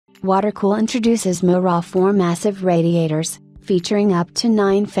Watercool introduces Mora 4 massive radiators, featuring up to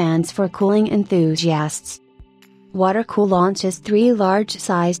 9 fans for cooling enthusiasts. Watercool launches 3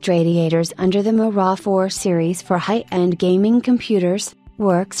 large-sized radiators under the Mora 4 series for high-end gaming computers,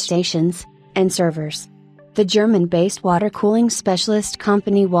 workstations, and servers. The German-based water cooling specialist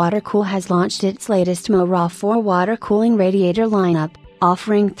company Watercool has launched its latest Mora 4 water cooling radiator lineup,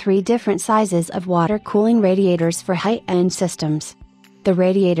 offering 3 different sizes of water cooling radiators for high-end systems. The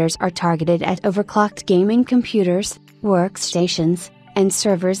radiators are targeted at overclocked gaming computers, workstations, and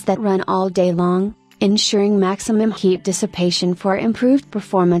servers that run all day long, ensuring maximum heat dissipation for improved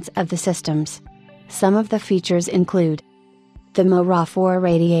performance of the systems. Some of the features include: the Mora 4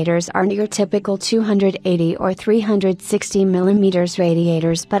 radiators aren't your typical 280 or 360 mm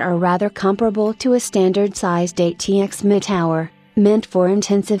radiators but are rather comparable to a standard-sized 8TX mid-tower, meant for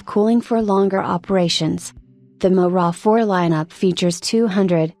intensive cooling for longer operations. The Mora 4 lineup features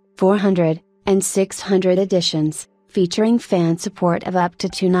 200, 400, and 600 editions, featuring fan support of up to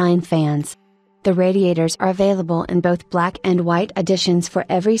 29 fans. The radiators are available in both black and white editions for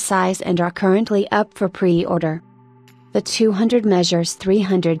every size and are currently up for pre-order. The 200 measures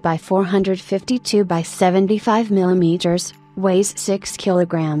 300 by 452 by 75 mm, weighs 6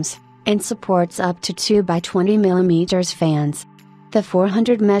 kg, and supports up to 2 by 20 mm fans. The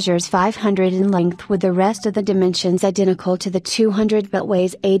 400 measures 500 in length with the rest of the dimensions identical to the 200 but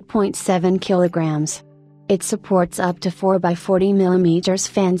weighs 8.7 kg. It supports up to 4 by 40 mm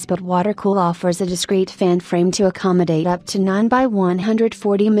fans, but Watercool offers a discrete fan frame to accommodate up to 9 by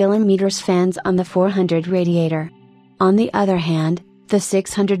 140 mm fans on the 400 radiator. On the other hand, the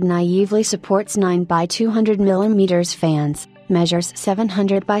 600 naively supports 9 by 200 mm fans, measures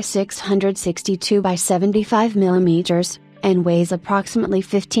 700 by 662 by 75 mm, and weighs approximately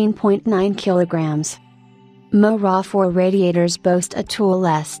 15.9 kg. Mora 4 radiators boast a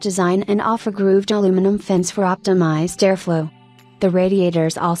tool-less design and offer grooved aluminum fins for optimized airflow. The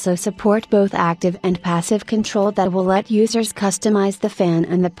radiators also support both active and passive control that will let users customize the fan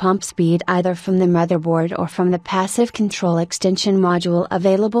and the pump speed either from the motherboard or from the passive control extension module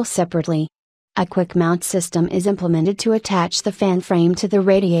available separately. A quick mount system is implemented to attach the fan frame to the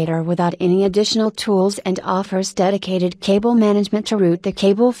radiator without any additional tools and offers dedicated cable management to route the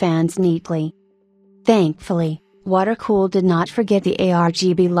cable fans neatly. Thankfully, Watercool did not forget the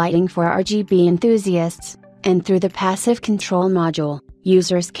ARGB lighting for RGB enthusiasts, and through the passive control module,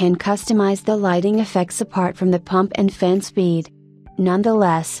 users can customize the lighting effects apart from the pump and fan speed.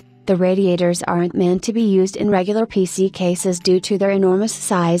 Nonetheless, the radiators aren't meant to be used in regular PC cases due to their enormous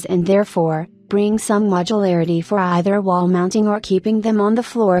size and therefore, bring some modularity for either wall mounting or keeping them on the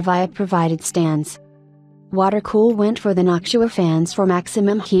floor via provided stands. Watercool went for the Noctua fans for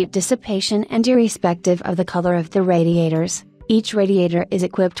maximum heat dissipation and irrespective of the color of the radiators. Each radiator is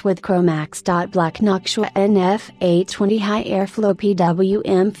equipped with Chromax Black Noctua NF820 high airflow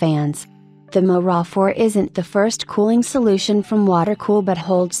PWM fans. The Mora 4 isn't the first cooling solution from Watercool but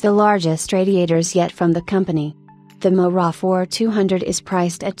holds the largest radiators yet from the company. The Mora 4 200 is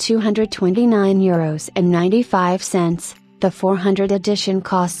priced at €229.95, the 400 edition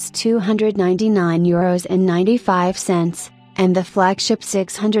costs €299.95, and the flagship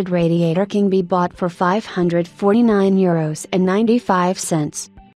 600 radiator can be bought for €549.95.